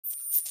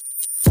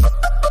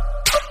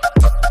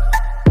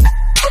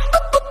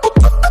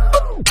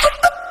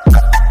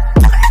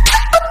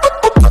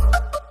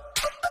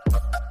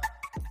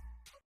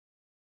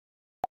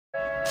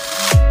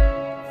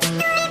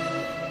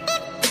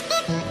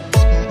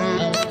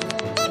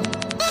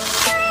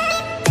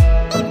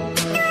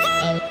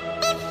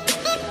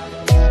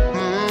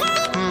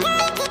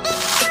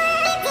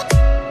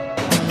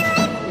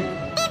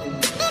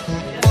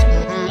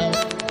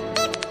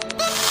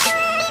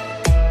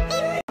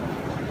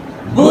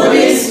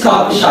Boodie's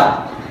Coffee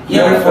Shop,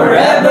 your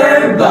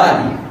forever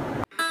buddy.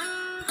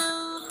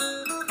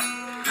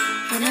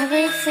 Whenever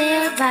you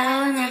feel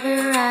bad,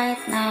 whenever right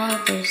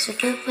now, there's a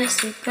good place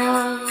to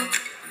go.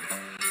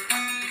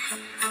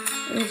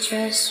 With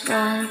just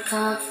one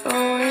cup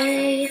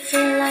away,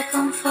 feel like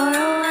home for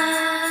a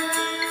while.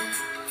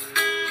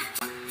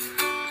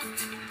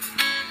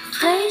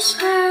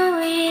 Place where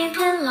we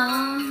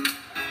belong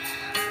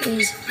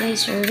is a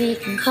place where we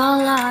can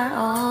call our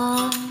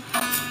own.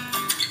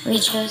 We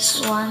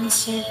just one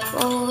sip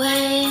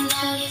away and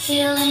have you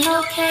feeling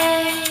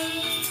okay.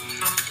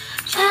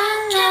 La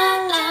la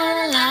la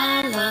la,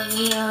 love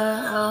your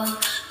own,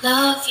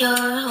 love your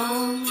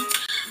home.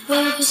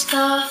 Boodie's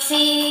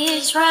coffee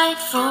is right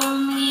for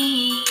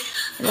me.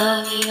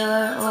 Love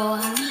your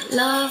own,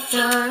 love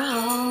your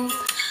home.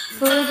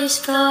 Boodie's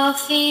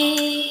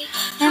coffee,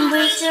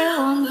 embrace your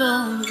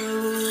homegrown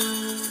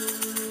brew.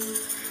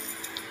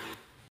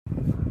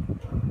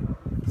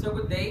 So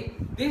good day.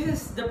 This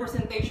is the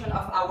presentation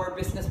of our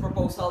business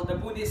proposal, the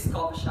Boodie's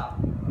Coffee Shop.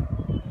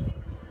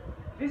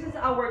 This is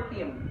our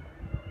team.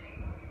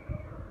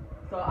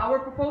 So our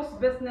proposed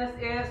business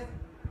is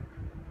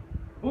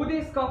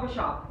Boodie's Coffee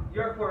Shop,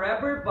 your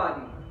forever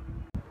buddy.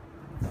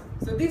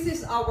 So this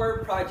is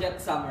our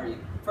project summary.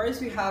 First,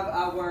 we have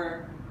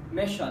our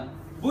mission.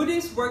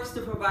 Boodie's works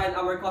to provide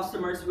our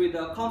customers with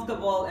a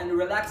comfortable and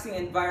relaxing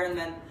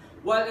environment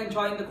while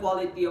enjoying the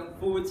quality of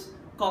foods,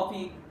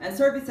 coffee, and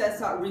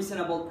services at a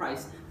reasonable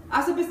price.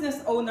 As a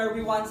business owner,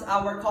 we want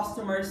our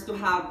customers to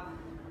have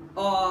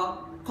a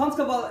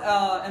comfortable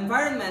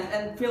environment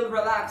and feel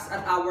relaxed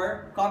at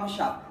our coffee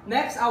shop.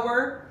 Next,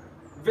 our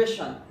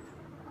vision.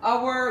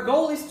 Our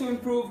goal is to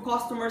improve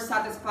customer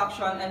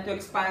satisfaction and to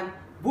expand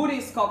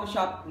Boodie's Coffee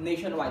Shop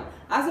nationwide.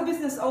 As a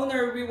business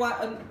owner, we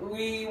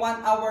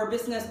want our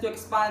business to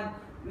expand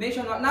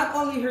nationwide, not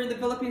only here in the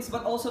Philippines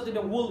but also to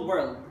the whole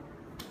world.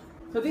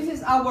 So this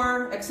is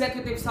our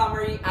executive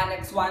summary,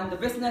 Annex 1, the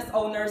business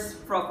owner's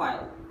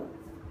profile.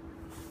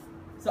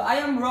 So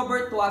I am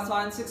Robert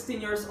Tuason, 16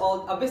 years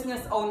old, a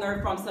business owner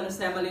from San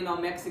Jose, Malino,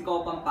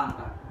 Mexico,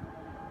 Pampanga.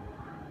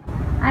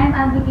 I'm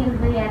Abigail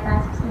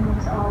Villeta, 16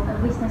 years old, a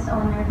business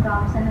owner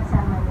from San Jose,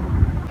 Malino.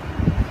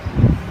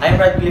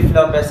 I'm Radcliffe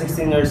Lopez,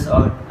 16 years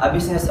old, a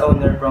business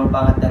owner from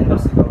Pangatan,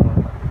 Mexico.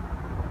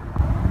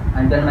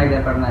 I'm John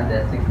Michael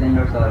Fernandez, 16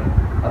 years old,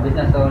 a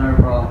business owner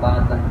from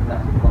Pangatan,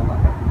 Mexico.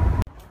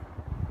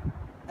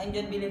 I'm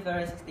John Billy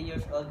Ferrer, 60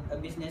 years old, a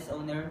business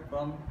owner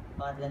from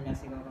Pangatan,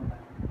 Mexico.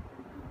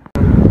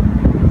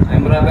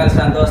 I'm Rafael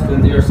Santos,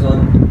 20 years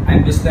old.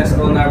 I'm business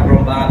owner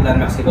from Pangatan,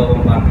 Mexico,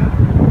 Pampanga.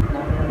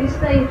 This is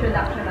the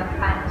introduction of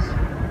fans.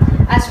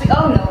 As we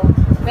all know,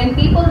 when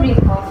people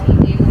drink coffee,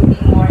 they will be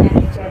more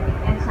energetic,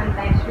 and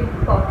sometimes with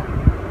coffee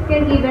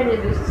can even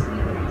reduce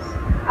sleepiness.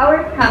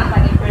 Our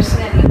company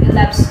personally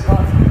loves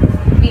coffee.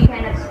 We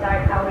cannot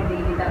start our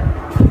day without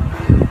coffee.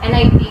 And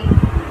I think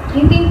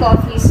drinking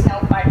coffee is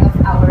now part of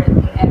our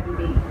routine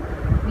every day.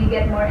 We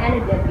get more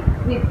energetic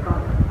with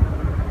coffee.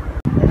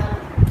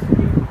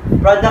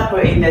 Product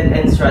created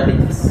and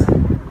strategies.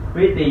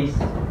 Free taste,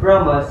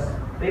 promos,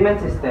 payment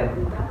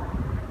system.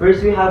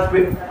 First, we have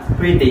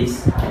free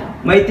taste.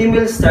 My team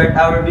will start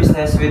our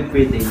business with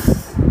free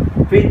taste.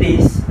 Free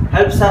taste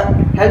helps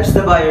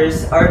the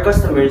buyers or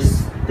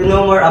customers to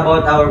know more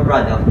about our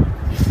product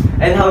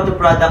and how the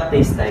product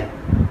tastes like.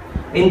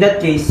 In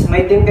that case,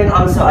 my team can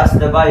also ask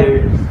the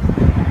buyer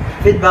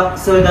feedback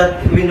so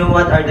that we know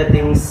what are the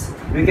things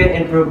we can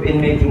improve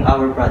in making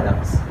our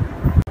products.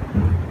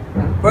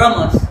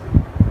 Promos.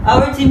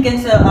 Our team can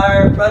sell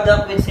our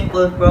product with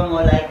simple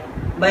promo like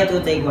buy 2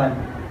 take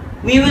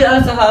 1. We will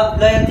also have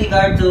loyalty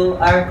card to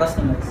our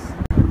customers.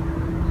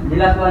 The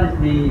last one is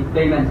the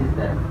payment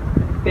system.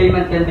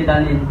 Payment can be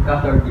done in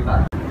cash or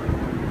keypad.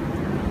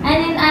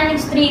 And in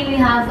Annex 3,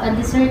 we have a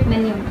dessert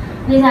menu.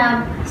 We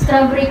have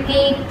strawberry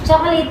cake,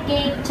 chocolate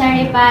cake,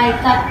 cherry pie,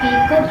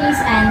 cupcake,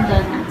 cookies, and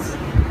donuts.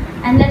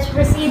 And let's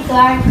proceed to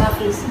our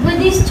coffees.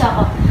 Boodie's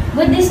Choco.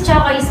 Boodie's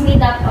Choco is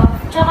made up of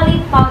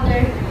chocolate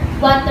powder,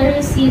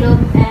 water, syrup,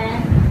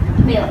 and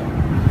milk.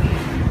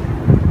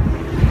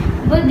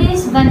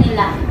 Boodie's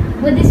Vanilla.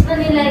 Boodie's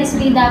Vanilla is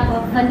made up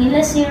of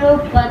vanilla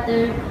syrup,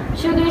 water,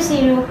 sugar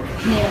syrup,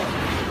 milk.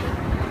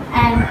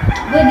 And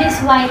Boodie's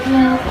White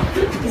Milk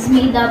is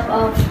made up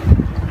of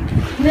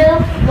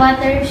milk,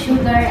 water,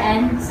 sugar,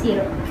 and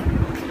syrup.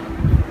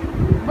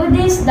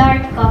 Boodie's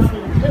Dark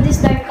Coffee.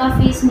 Boodie's Dark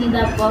Coffee is made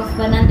up of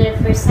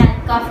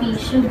 100% coffee,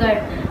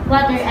 sugar,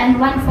 water, and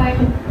 1/4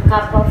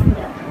 cup of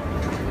milk.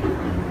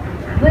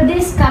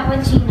 Boodie's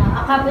Cappuccino.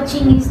 A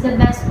cappuccino is the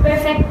best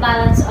perfect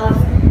balance of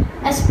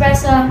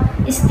espresso,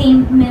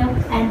 steamed milk,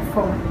 and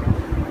foam.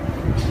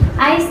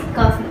 Iced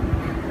coffee.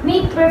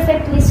 Make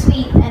perfectly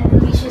sweet and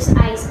delicious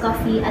iced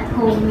coffee at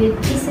home with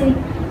easy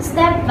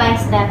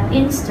step-by-step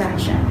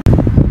instruction.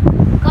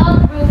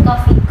 Cold brew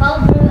coffee.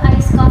 Cold brew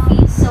iced coffee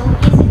is so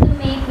easy to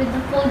make with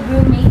the cold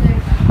brew maker.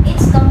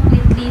 It's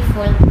completely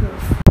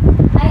foolproof.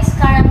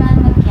 Iced caramel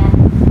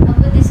macchiato. A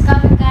Boodie's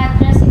copycat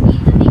recipe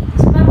to make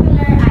this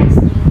popular iced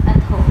drink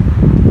at home.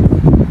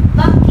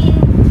 Pumpkin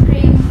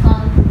cream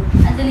cold brew.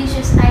 A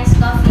delicious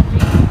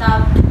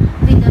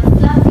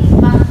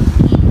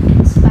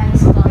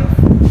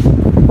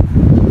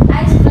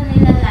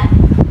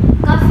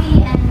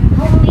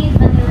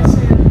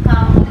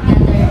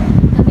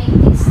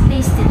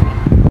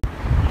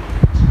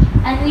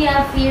And we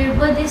have here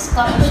Boodie's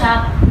Coffee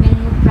Shop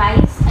menu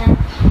price. And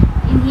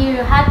in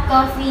here, hot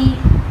coffee,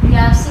 we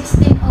have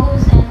 16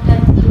 O's and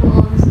 22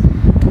 O's.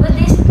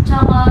 Boodie's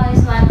Choco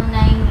is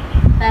 109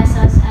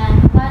 pesos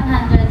and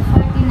 149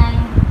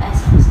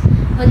 pesos.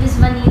 Boodie's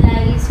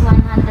Vanilla is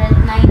 109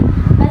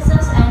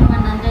 pesos and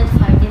 149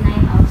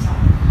 also.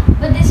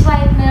 Boodie's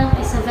White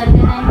Milk is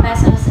 79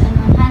 pesos and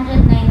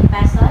 109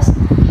 pesos.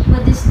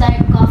 Boodie's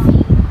Dark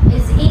Coffee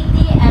is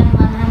 80 and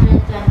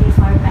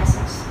 124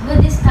 pesos.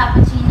 Boodie's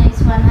Cappuccino is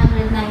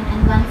 109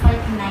 and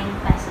 149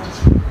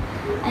 pesos.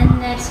 And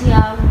next we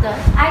have the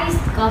iced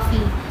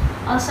coffee.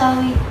 Also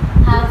we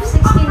have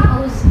 16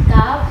 ounce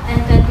cup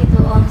and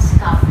 22 ounce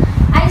cup.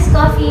 Iced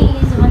coffee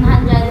is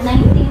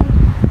 119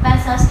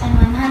 pesos and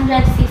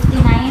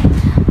 159.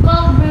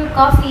 Cold brew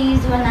coffee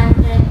is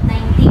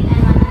 119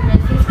 and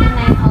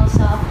 159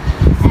 also.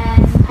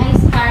 And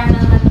iced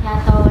caramel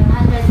macchiato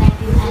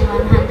 119 and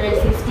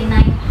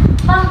 159.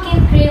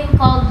 Pumpkin cream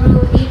cold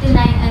brew 89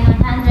 and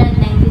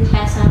 119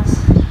 pesos.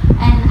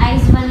 And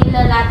iced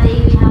vanilla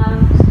latte we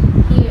have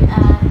here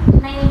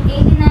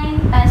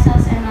 89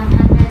 pesos and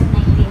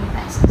 119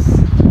 pesos.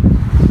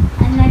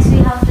 And next we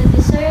have the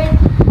dessert,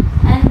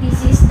 and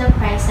this is the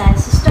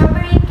prices.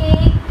 Strawberry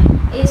cake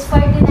is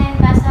 49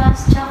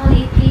 pesos,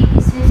 chocolate cake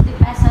is 50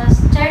 pesos,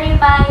 cherry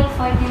pie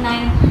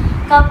 49,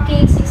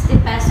 cupcake 60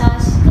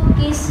 pesos,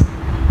 cookies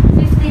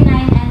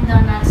 59, and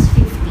donuts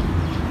 50.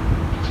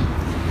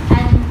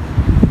 And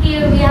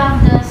here we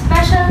have the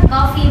special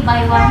coffee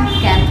buy one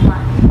get one.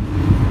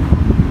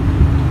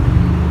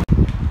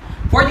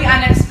 For the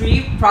Annex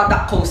 3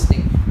 product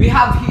costing, we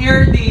have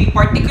here the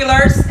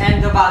particulars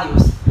and the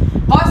values.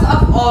 Cost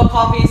of all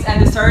coffees and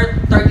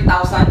dessert,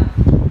 30,000.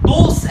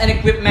 Tools and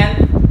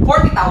equipment,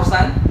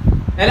 40,000.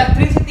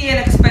 Electricity and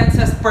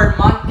expenses per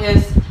month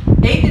is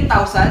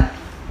 18,000.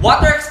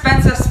 Water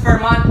expenses per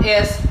month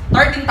is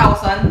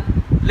 13,000.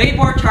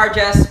 Labor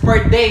charges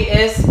per day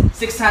is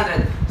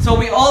 600. So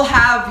we all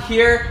have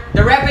here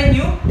the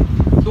revenue,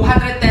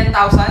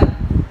 210,000.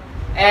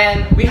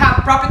 And we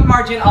have profit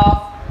margin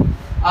of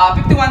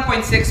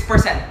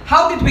 51.6%.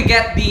 How did we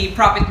get the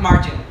profit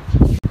margin?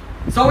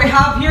 So we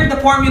have here the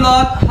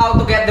formula how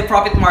to get the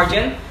profit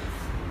margin.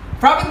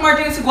 Profit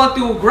margin is equal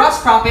to gross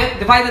profit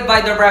divided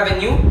by the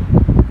revenue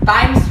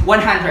times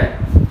 100.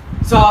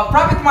 So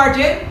profit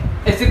margin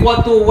is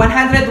equal to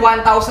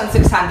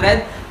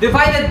 101,600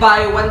 divided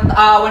by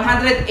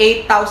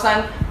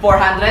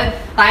 108,400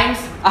 times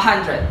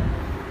 100.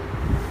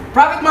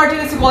 Profit margin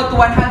is equal to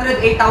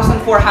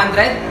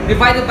 108,400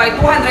 divided by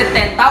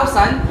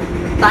 210,000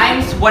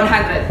 times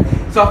 100.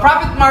 So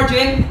profit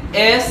margin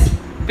is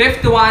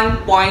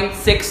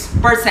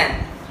 51.6%.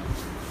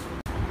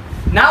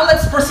 Now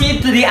let's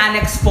proceed to the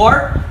Annex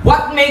 4.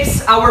 What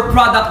makes our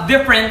product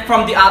different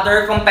from the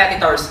other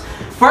competitors?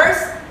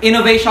 First,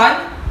 innovation,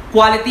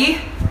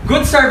 quality,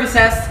 good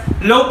services,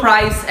 low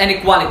price, and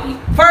equality.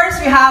 First,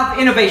 we have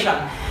innovation.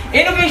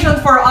 Innovation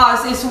for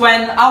us is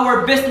when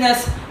our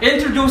business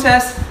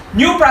introduces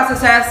new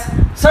processes,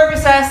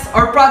 services,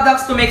 or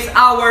products to make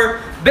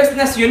our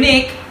business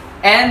unique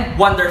and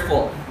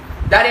wonderful.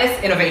 That is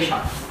innovation.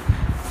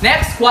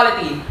 Next,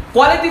 quality.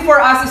 Quality for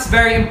us is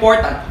very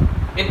important.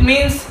 It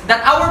means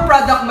that our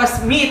product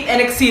must meet and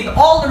exceed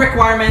all the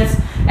requirements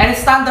and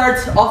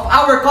standards of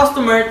our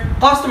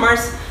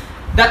customers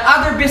that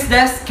other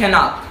business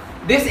cannot.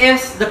 This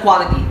is the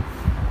quality.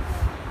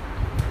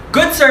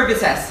 Good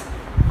services.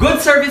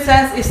 Good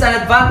services is an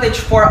advantage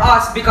for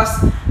us because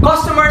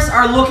customers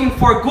are looking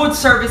for good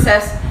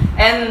services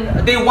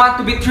and they want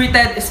to be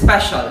treated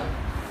special.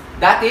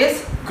 That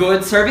is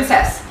good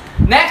services.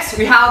 Next,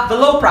 we have the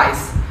low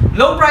price.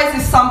 Low price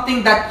is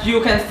something that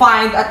you can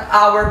find at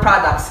our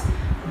products.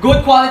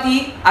 Good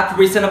quality at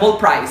reasonable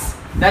price.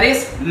 That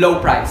is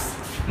low price.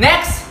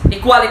 Next,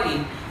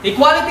 equality.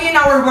 Equality in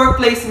our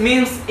workplace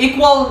means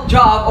equal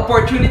job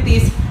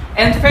opportunities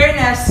and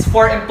fairness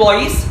for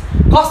employees,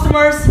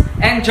 customers,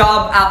 and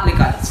job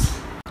applicants.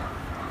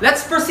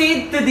 Let's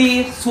proceed to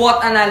the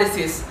SWOT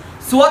analysis.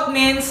 SWOT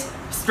means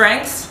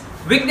strengths,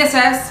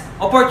 weaknesses,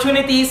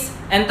 opportunities,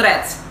 and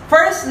threats.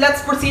 First,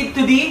 let's proceed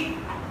to the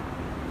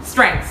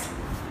strengths.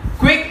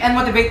 Quick and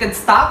motivated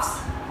staffs,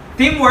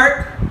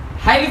 teamwork,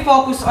 highly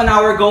focused on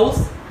our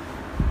goals,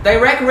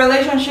 direct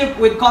relationship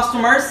with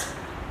customers,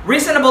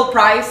 reasonable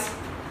price,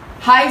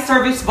 high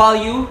service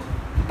value,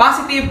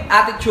 positive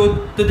attitude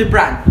to the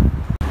brand.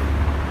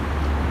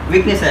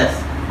 Weaknesses: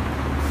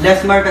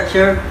 less market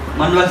share,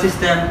 manual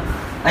system,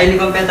 highly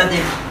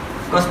competitive,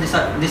 cost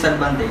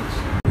disadvantage.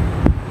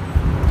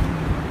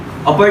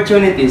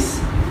 Opportunities: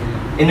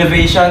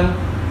 innovation,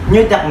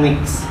 new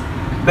techniques,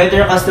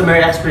 better customer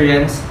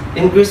experience,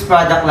 increased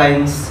product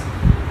lines,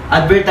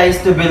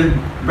 advertise to build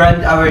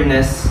brand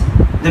awareness,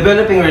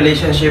 developing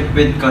relationship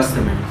with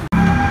customers.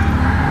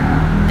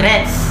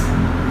 Threats: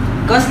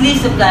 costly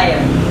supplier,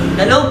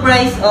 the low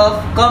price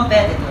of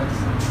competitors,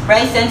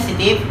 price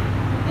sensitive,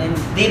 and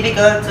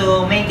difficult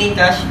to maintain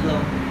cash flow.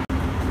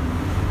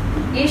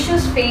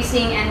 Issues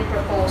facing and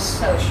proposed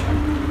solution.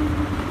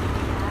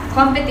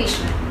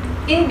 Competition.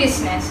 In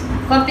business,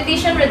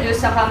 competition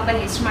reduces a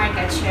company's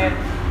market share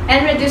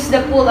and reduces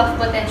the pool of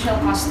potential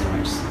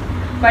customers.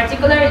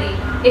 Particularly,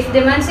 if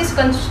demand is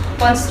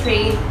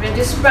constrained,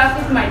 reduced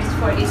profit margins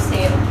for each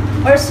sale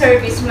or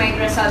service might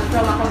result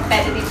from a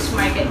competitive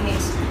market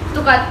needs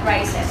to cut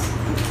prices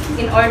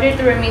in order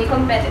to remain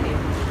competitive.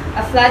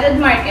 A flooded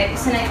market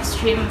is an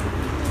extreme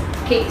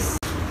case.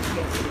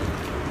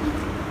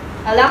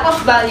 A lack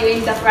of value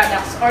in the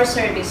products or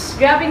service,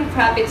 dropping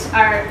profits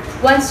are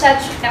one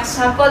such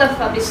example of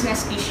a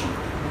business issue.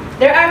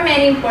 There are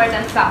many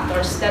important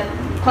factors that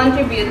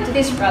contribute to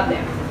this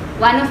problem.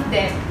 One of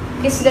them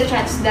is the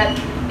chance that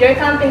your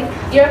company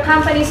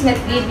is not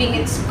giving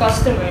its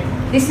customer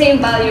the same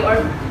value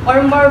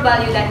or more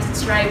value than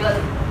its rival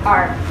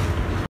are.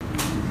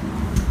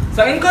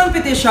 So in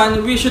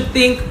competition, we should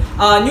think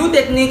new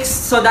techniques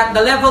so that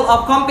the level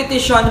of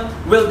competition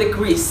will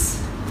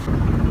decrease.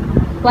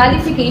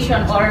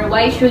 Qualification, or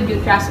why should you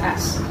trust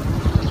us?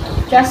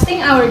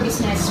 Trusting our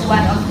business is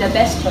one of the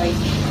best choice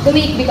to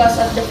make because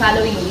of the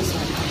following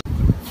reasons.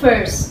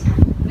 First,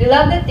 we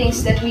love the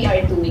things that we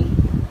are doing.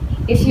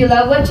 If you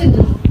love what you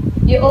do,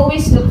 you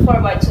always look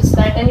forward to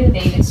start a new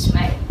day with a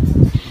smile.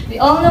 We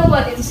all know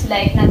what it is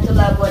like not to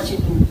love what you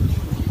do.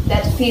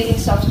 That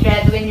feelings of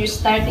dread when you're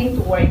starting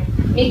to work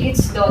make it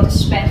slow to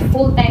spend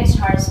full-time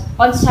hours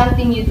on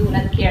something you do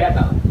not care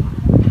about.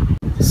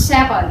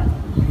 Second,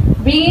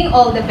 bringing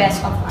all the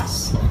best of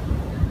us.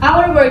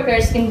 Our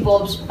workers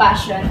involves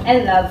passion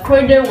and love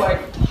for their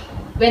work.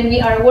 When we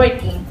are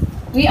working,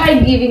 we are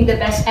giving the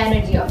best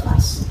energy of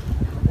us.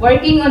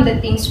 Working on the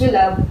things we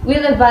love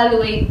will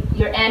evaluate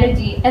your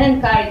energy and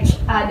encourage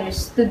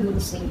others to do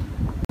the same.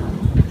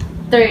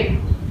 Third,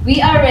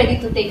 we are ready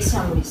to take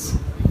some risks.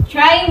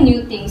 Trying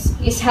new things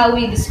is how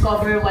we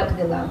discover what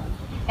we love.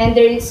 And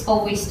there is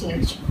always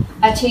change.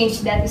 A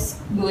change that is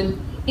good,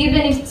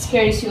 even if it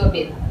scares you a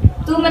bit.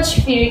 Too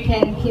much fear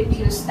can keep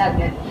you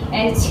stagnant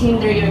and it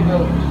hinders your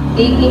growth.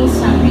 Taking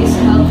some risks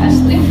helps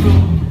us to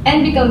improve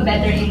and become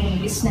better in the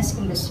business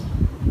industry.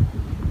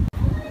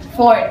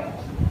 Fourth,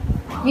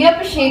 we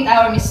appreciate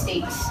our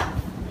mistakes.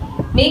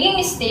 Making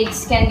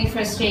mistakes can be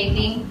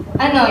frustrating,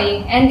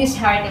 annoying, and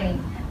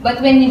disheartening,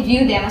 but when you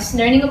view them as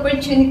learning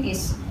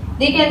opportunities,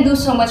 they can do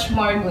so much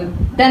more good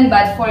than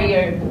bad for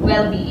your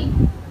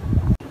well-being.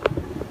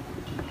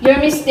 Your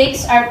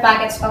mistakes are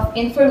packets of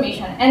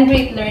information and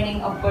great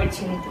learning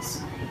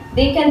opportunities.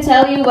 They can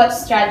tell you what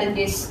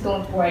strategies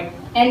don't work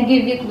and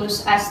give you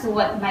clues as to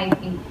what might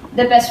be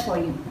the best for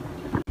you.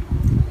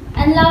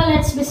 And now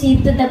let's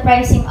proceed to the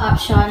pricing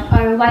option,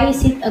 or why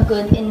is it a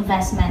good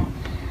investment.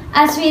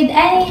 As with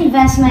any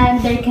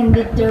investment, there can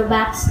be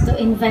drawbacks to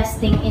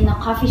investing in a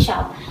coffee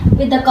shop.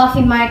 With the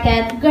coffee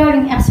market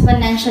growing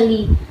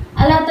exponentially,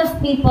 a lot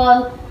of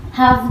people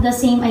have the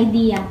same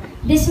idea.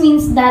 This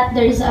means that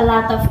there is a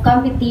lot of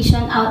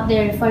competition out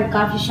there for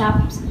coffee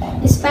shops,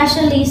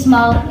 especially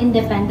small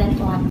independent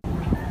ones.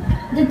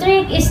 The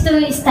trick is to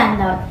stand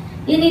out.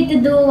 You need to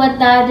do what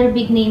the other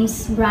big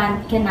names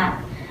brand cannot.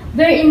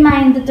 Bear in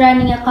mind that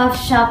running a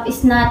coffee shop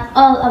is not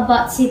all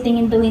about sitting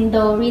in the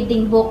window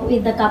reading book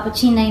with the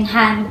cappuccino in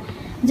hand.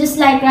 Just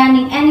like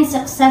running any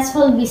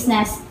successful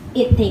business,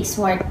 it takes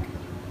work.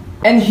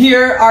 And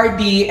here are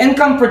the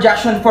income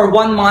projection for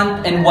 1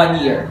 month and 1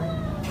 year.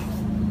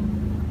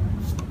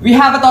 We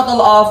have a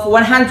total of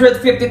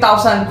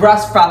 150,000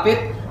 gross profit.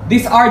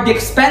 These are the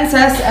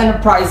expenses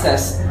and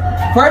prices.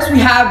 First, we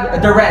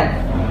have the rent.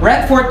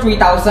 Rent for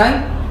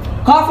 3,000.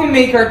 Coffee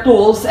maker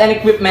tools and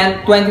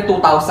equipment,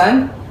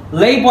 22,000.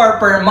 Labor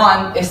per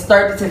month is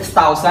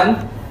 36,000.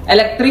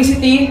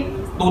 Electricity,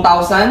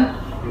 2,000.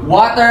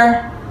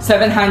 Water,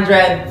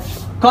 700.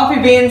 Coffee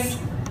beans,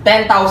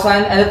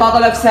 10,000. And the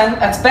total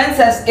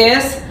expenses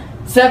is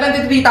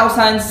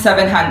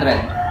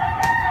 73,700.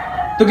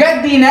 To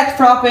get the net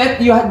profit,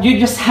 you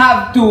just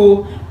have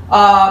to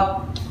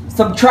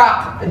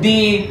subtract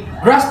the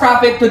gross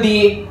profit to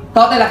the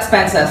total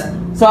expenses.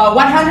 So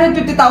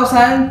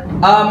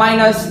 150,000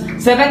 minus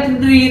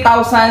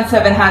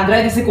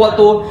 73,700 is equal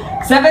to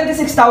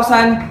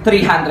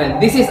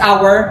 76,300. This is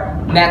our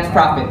net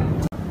profit.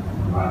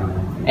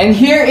 And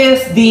here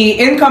is the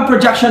income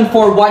projection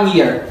for 1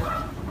 year.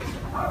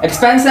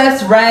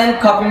 Expenses,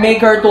 rent, coffee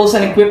maker, tools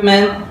and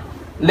equipment,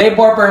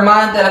 labor per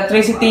month,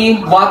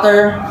 electricity,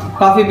 water,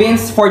 coffee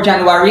beans for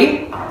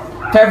January,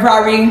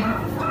 February,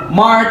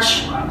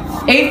 March,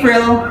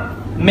 April,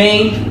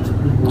 May,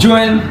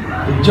 June,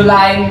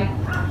 July,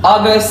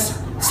 August,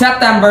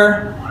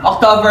 September,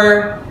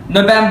 October,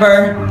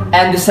 November,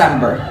 and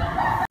December.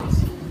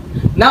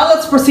 Now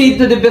let's proceed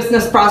to the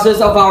business process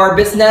of our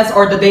business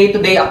or the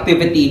day-to-day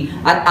activity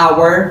at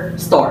our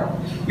store.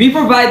 We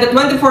provide the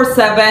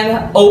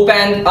 24/7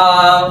 open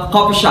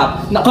coffee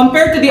shop. Now,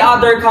 compared to the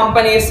other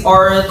companies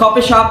or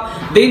coffee shop,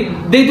 they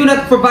do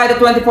not provide a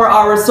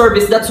 24-hour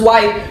service. That's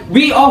why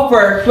we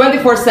offer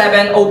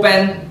 24/7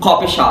 open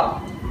coffee shop.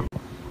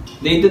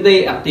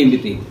 Day-to-day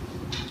activity.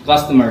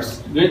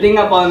 Customers. Greeting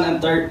upon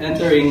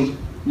entering,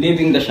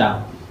 leaving the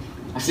shop.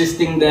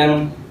 Assisting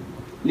them.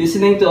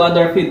 Listening to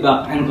other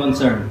feedback and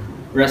concern.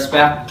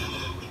 Respect.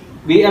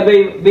 Be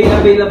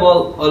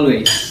available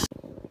always.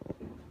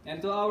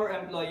 And to our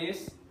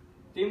employees,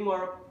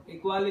 teamwork,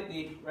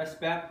 equality,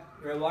 respect,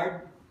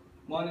 reward,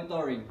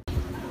 monitoring.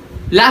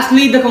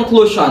 Lastly, the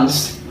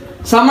conclusions.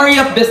 Summary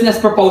of business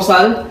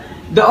proposal.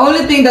 The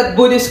only thing that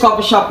Boodie's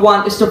Coffee Shop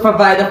wants is to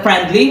provide a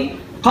friendly,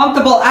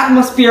 comfortable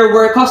atmosphere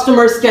where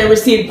customers can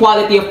receive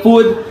quality of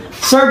food,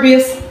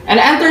 service, and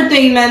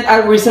entertainment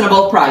at a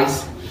reasonable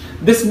price.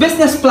 This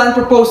business plan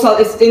proposal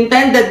is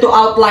intended to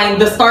outline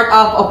the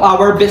startup of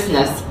our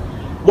business.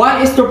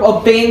 One is to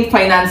obtain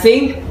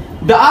financing.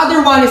 The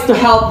other one is to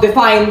help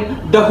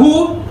define the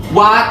who,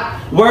 what,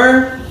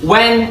 where,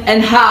 when,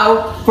 and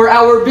how for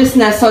our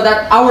business so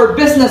that our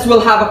business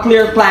will have a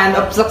clear plan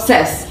of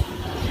success.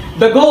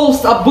 The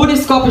goals of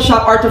Boodie's Coffee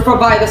Shop are to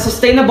provide a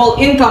sustainable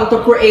income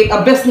to create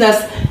a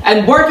business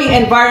and working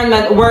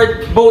environment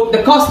where both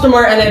the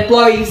customer and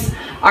employees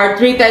are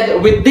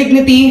treated with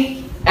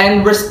dignity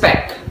and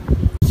respect.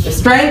 The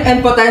strength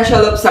and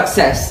potential of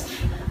success.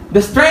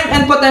 The strength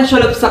and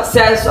potential of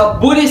success of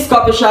Boodie's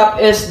Coffee Shop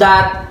is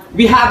that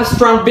we have a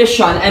strong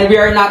vision and we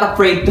are not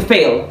afraid to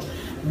fail.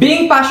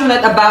 Being passionate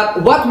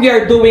about what we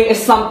are doing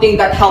is something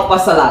that helps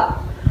us a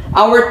lot.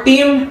 Our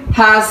team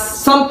has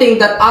something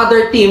that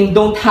other teams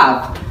don't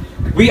have.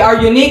 We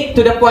are unique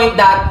to the point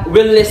that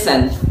we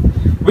listen.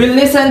 We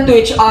listen to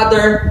each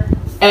other,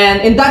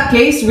 and in that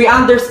case, we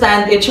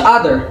understand each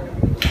other.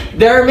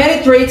 There are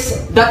many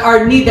traits that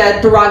are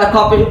needed to run a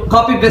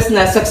coffee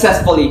business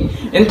successfully,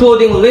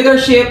 including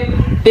leadership,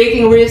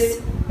 taking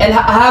risks, and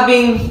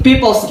having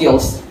people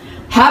skills.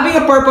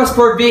 Having a purpose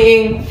for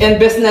being in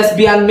business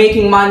beyond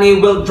making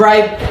money will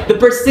drive the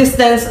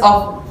persistence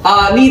of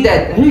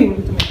needed.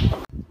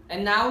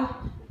 And now,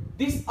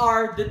 these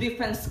are the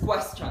defense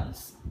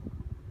questions.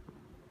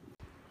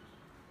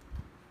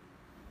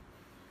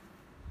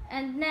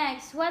 And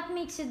next, what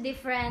makes you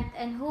different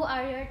and who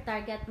are your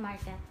target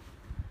market?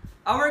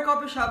 Our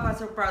coffee shop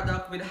has a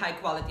product with high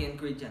quality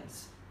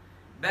ingredients,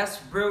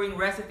 best brewing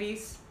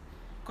recipes,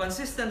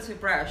 consistency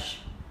fresh,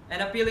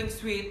 and appealing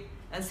sweet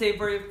and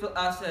savory.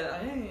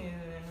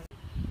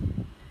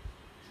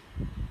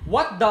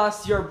 What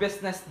does your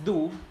business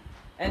do,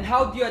 and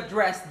how do you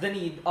address the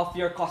need of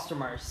your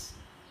customers?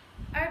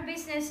 Our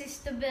business is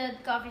to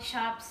build coffee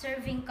shops,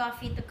 serving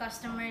coffee to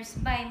customers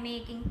by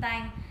making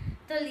time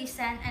to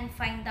listen and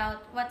find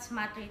out what's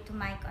matter to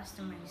my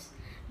customers.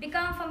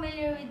 Become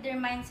familiar with their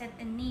mindset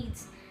and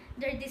needs,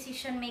 their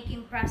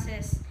decision-making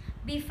process.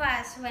 Be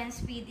fast when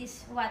speed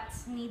is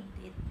what's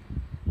needed,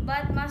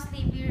 but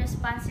mostly be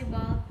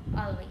responsible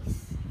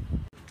always.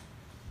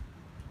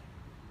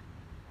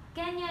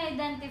 Can you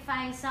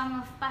identify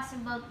some of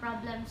possible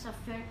problems of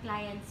your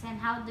clients and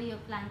how do you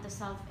plan to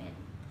solve it?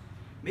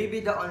 Maybe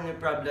the only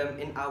problem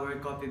in our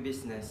coffee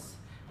business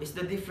is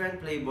the different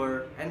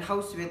flavor and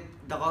how sweet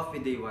the coffee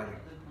they want.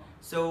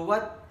 So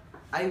what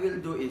I will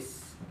do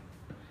is,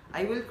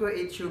 I will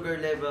create sugar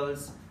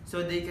levels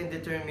so they can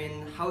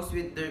determine how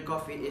sweet their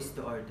coffee is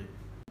to order.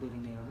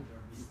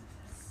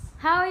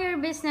 How your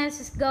business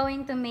is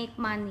going to make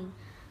money?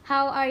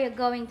 How are you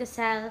going to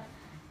sell?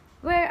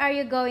 Where are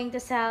you going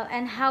to sell?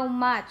 And how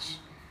much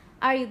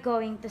are you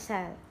going to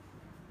sell?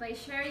 By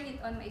sharing it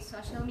on my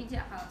social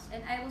media accounts,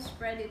 and I will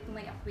spread it to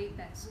my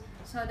acquaintance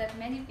so that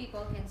many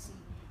people can see.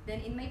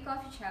 Then in my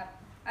coffee shop,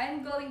 I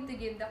am going to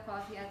give the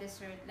coffee a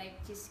dessert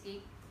like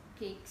cheesecake,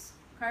 cakes,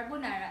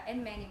 carbonara,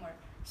 and many more,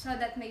 so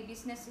that my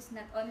business is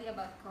not only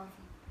about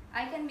coffee.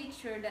 I can make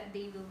sure that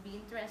they will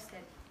be interested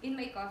in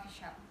my coffee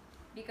shop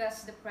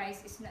because the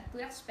price is not too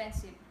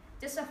expensive,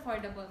 just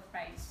affordable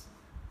price.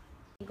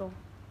 Go.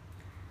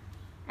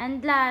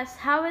 And last,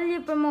 how will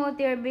you promote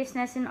your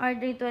business in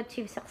order to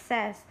achieve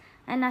success?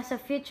 And as a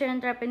future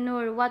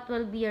entrepreneur, what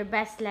will be your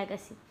best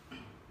legacy?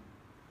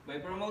 By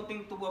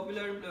promoting to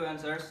popular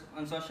influencers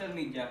on social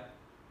media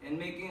and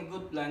making a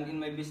good plan in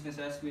my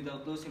businesses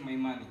without losing my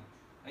money.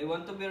 I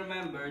want to be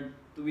remembered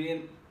to be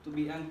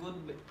a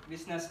good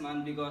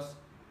businessman because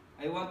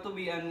I want to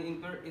be an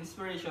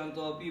inspiration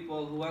to all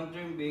people who want to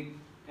dream big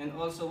and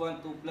also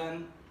want to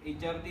plan a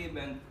charity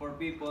event for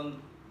people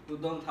who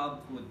don't have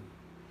food,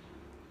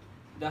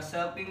 thus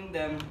helping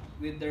them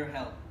with their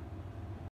health.